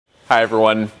Hi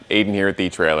everyone, Aidan here at the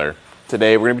Trailer.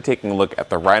 Today we're going to be taking a look at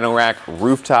the Rhino Rack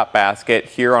Rooftop Basket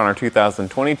here on our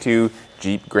 2022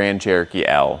 Jeep Grand Cherokee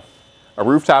L. A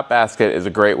rooftop basket is a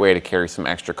great way to carry some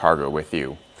extra cargo with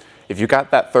you. If you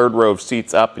got that third row of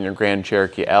seats up in your Grand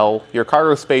Cherokee L, your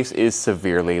cargo space is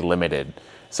severely limited.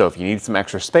 So if you need some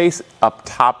extra space, up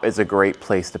top is a great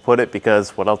place to put it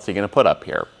because what else are you going to put up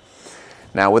here?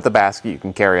 Now with the basket, you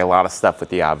can carry a lot of stuff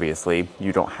with you, obviously.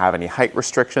 You don't have any height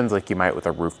restrictions like you might with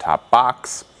a rooftop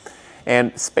box.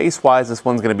 And space-wise, this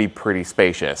one's gonna be pretty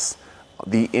spacious.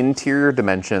 The interior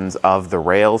dimensions of the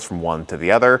rails from one to the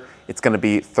other, it's gonna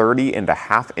be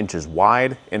 30.5 inches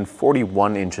wide and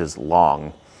 41 inches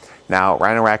long. Now,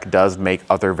 Rhino Rack does make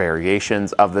other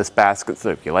variations of this basket, so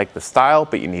if you like the style,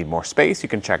 but you need more space, you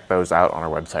can check those out on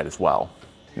our website as well.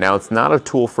 Now, it's not a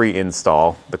tool-free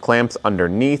install. The clamps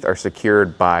underneath are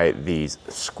secured by these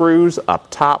screws up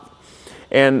top,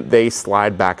 and they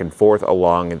slide back and forth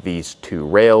along these two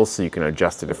rails so you can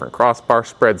adjust the different crossbar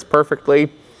spreads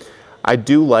perfectly. I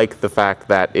do like the fact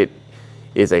that it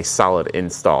is a solid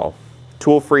install.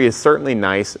 Tool-free is certainly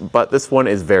nice, but this one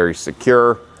is very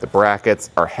secure. The brackets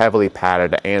are heavily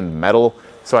padded and metal,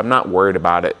 so I'm not worried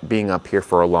about it being up here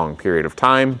for a long period of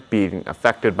time, being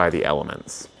affected by the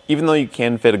elements. Even though you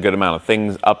can fit a good amount of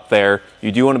things up there, you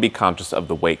do want to be conscious of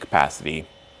the weight capacity.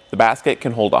 The basket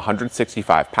can hold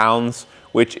 165 pounds,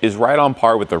 which is right on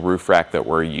par with the roof rack that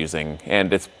we're using,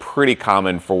 and it's pretty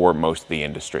common for most of the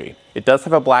industry. It does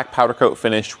have a black powder coat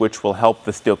finish, which will help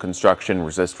the steel construction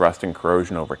resist rust and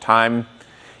corrosion over time.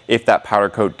 If that powder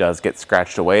coat does get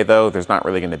scratched away though, there's not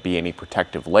really going to be any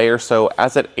protective layer, so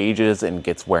as it ages and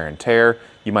gets wear and tear,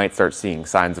 you might start seeing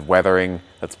signs of weathering.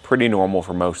 That's pretty normal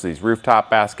for most of these rooftop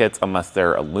baskets unless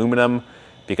they're aluminum,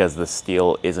 because the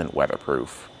steel isn't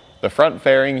weatherproof. The front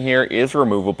fairing here is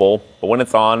removable, but when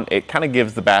it's on, it kind of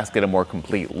gives the basket a more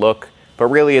complete look, but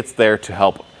really it's there to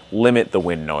help limit the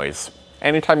wind noise.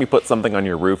 Anytime you put something on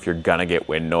your roof, you're gonna get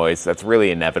wind noise. That's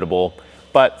really inevitable,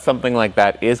 but something like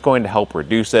that is going to help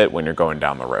reduce it when you're going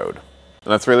down the road.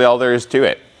 And that's really all there is to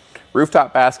it.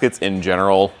 Rooftop baskets in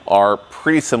general are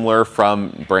pretty similar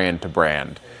from brand to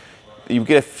brand. You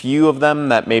get a few of them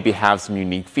that maybe have some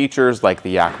unique features, like the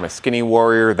Yakima Skinny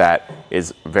Warrior that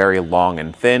is very long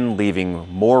and thin, leaving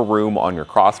more room on your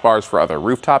crossbars for other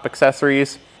rooftop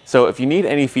accessories. So if you need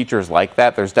any features like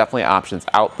that, there's definitely options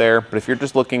out there. But if you're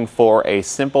just looking for a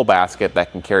simple basket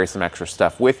that can carry some extra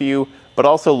stuff with you, but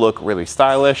also look really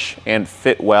stylish and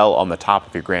fit well on the top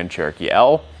of your Grand Cherokee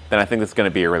L, then I think this is going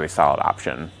to be a really solid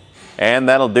option. And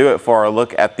that'll do it for our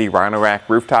look at the Rhino Rack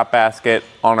Rooftop Basket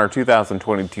on our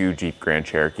 2022 Jeep Grand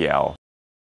Cherokee L.